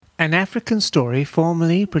An African story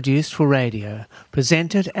formerly produced for radio,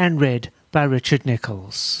 presented and read by Richard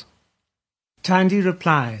Nichols. Tandy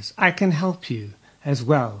replies, I can help you as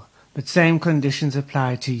well, but same conditions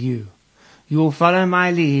apply to you. You will follow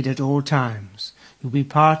my lead at all times. You'll be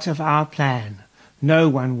part of our plan. No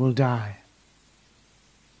one will die.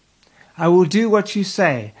 I will do what you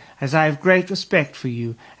say, as I have great respect for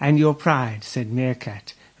you and your pride, said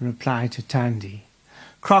Meerkat in reply to Tandy.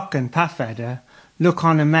 Croc and Puffadder look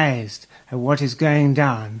on amazed at what is going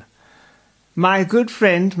down. My good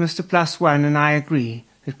friend Mr. +1 and I agree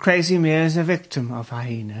that Crazy Meer is a victim of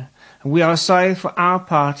Hyena, and we are sorry for our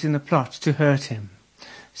part in the plot to hurt him,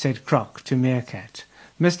 said Croc to Meerkat.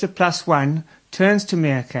 Mr. +1 turns to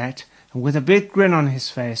Meerkat, and with a big grin on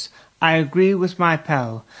his face, I agree with my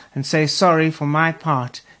pal and say sorry for my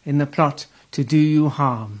part in the plot to do you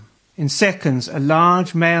harm. In seconds a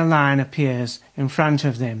large male lion appears in front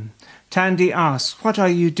of them. Tandy asks, What are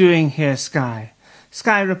you doing here, Sky?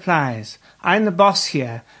 Sky replies, I'm the boss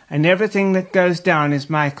here, and everything that goes down is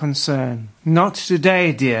my concern. Not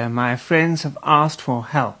today, dear. My friends have asked for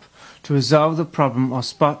help to resolve the problem of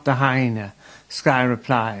Spot the hyena, Sky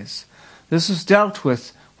replies. This was dealt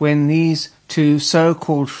with when these two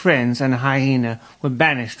so-called friends and a hyena were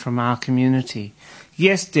banished from our community.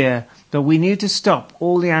 Yes, dear, but we need to stop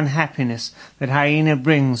all the unhappiness that hyena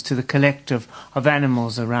brings to the collective of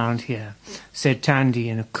animals around here, said Tandy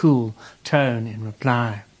in a cool tone in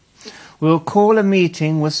reply. We'll call a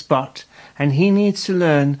meeting with Spot, and he needs to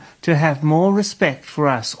learn to have more respect for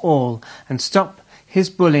us all and stop his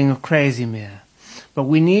bullying of Crazy Meer. But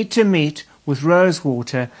we need to meet with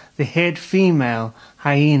Rosewater, the head female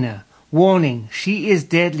hyena. Warning, she is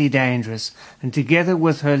deadly dangerous, and together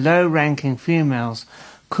with her low-ranking females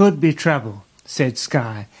could be trouble, said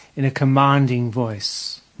Sky in a commanding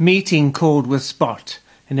voice. Meeting called with Spot.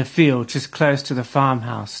 In a field just close to the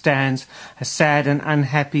farmhouse stands a sad and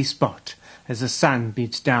unhappy Spot as the sun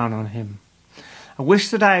beats down on him. I wish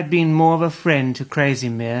that I had been more of a friend to Crazy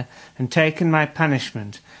Meer and taken my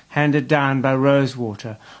punishment handed down by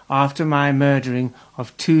Rosewater after my murdering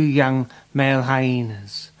of 2 young male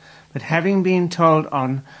hyenas. But having been told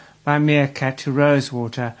on by Meerkat to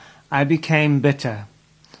Rosewater, I became bitter.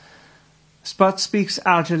 Spot speaks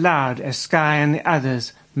out aloud as Sky and the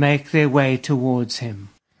others make their way towards him.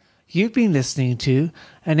 You've been listening to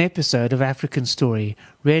an episode of African Story,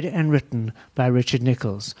 read and written by Richard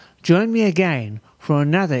Nichols. Join me again for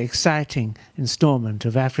another exciting installment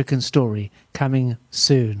of African Story coming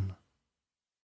soon.